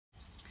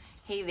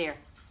Hey there.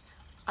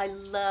 I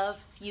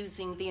love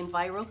using the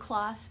Enviro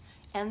cloth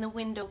and the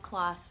window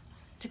cloth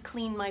to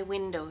clean my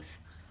windows.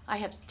 I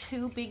have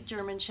two big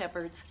German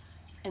Shepherds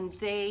and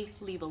they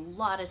leave a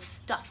lot of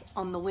stuff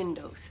on the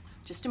windows.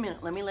 Just a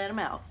minute, let me let them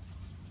out.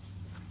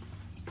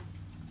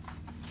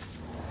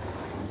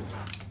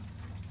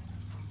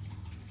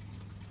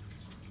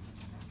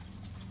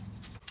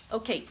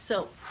 Okay,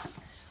 so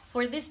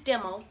for this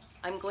demo,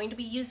 I'm going to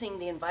be using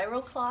the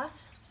Enviro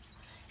cloth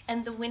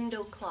and the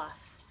window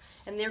cloth.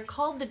 And they're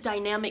called the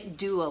dynamic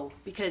duo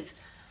because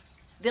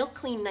they'll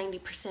clean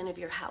 90% of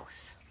your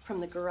house,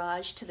 from the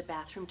garage to the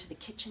bathroom to the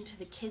kitchen to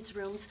the kids'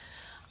 rooms.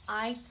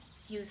 I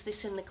use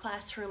this in the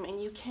classroom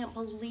and you can't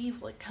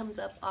believe what comes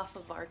up off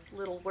of our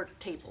little work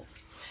tables.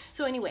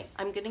 So anyway,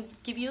 I'm gonna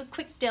give you a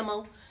quick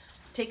demo.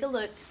 Take a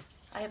look.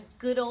 I have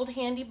good old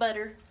handy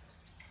butter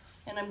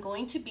and I'm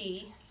going to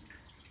be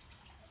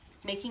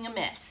making a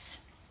mess.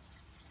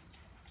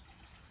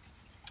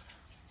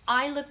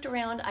 I looked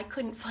around, I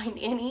couldn't find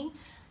any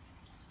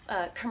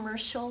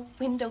commercial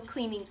window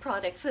cleaning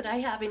products that I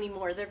have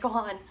anymore. They're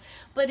gone.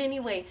 But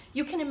anyway,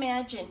 you can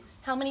imagine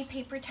how many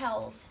paper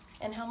towels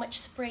and how much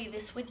spray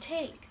this would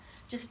take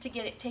just to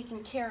get it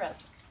taken care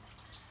of.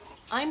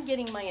 I'm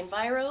getting my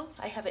Enviro.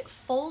 I have it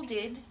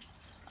folded.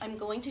 I'm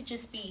going to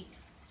just be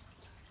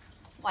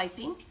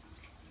wiping.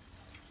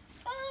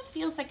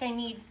 Feels like I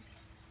need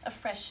a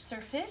fresh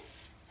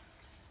surface.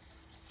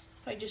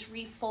 So I just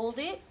refold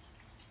it.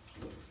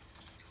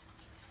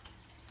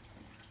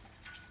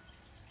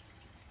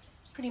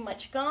 Pretty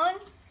much gone,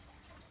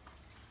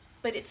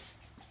 but it's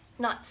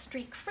not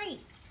streak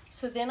free.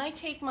 So then I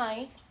take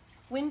my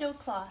window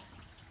cloth,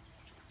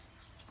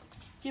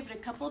 give it a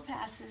couple of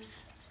passes.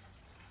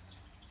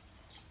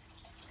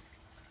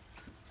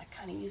 I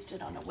kind of used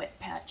it on a wet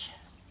patch.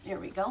 There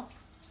we go.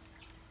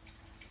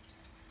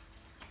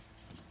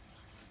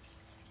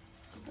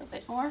 A little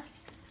bit more.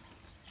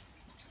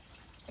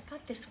 I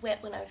got this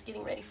wet when I was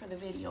getting ready for the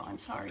video, I'm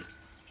sorry.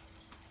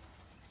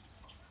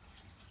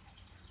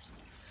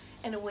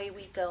 And away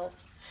we go.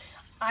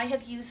 I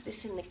have used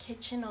this in the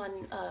kitchen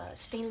on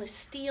stainless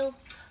steel.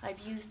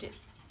 I've used it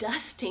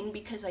dusting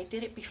because I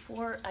did it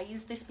before. I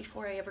used this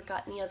before I ever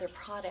got any other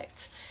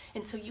products.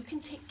 And so you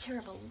can take care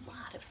of a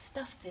lot of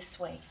stuff this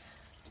way.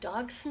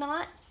 Dog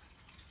snot,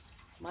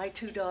 my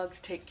two dogs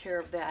take care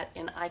of that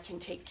and I can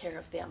take care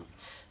of them.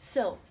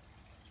 So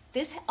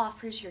this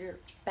offers your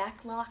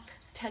backlock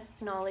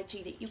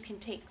technology that you can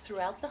take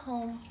throughout the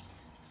home.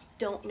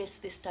 Don't miss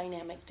this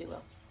dynamic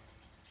duo.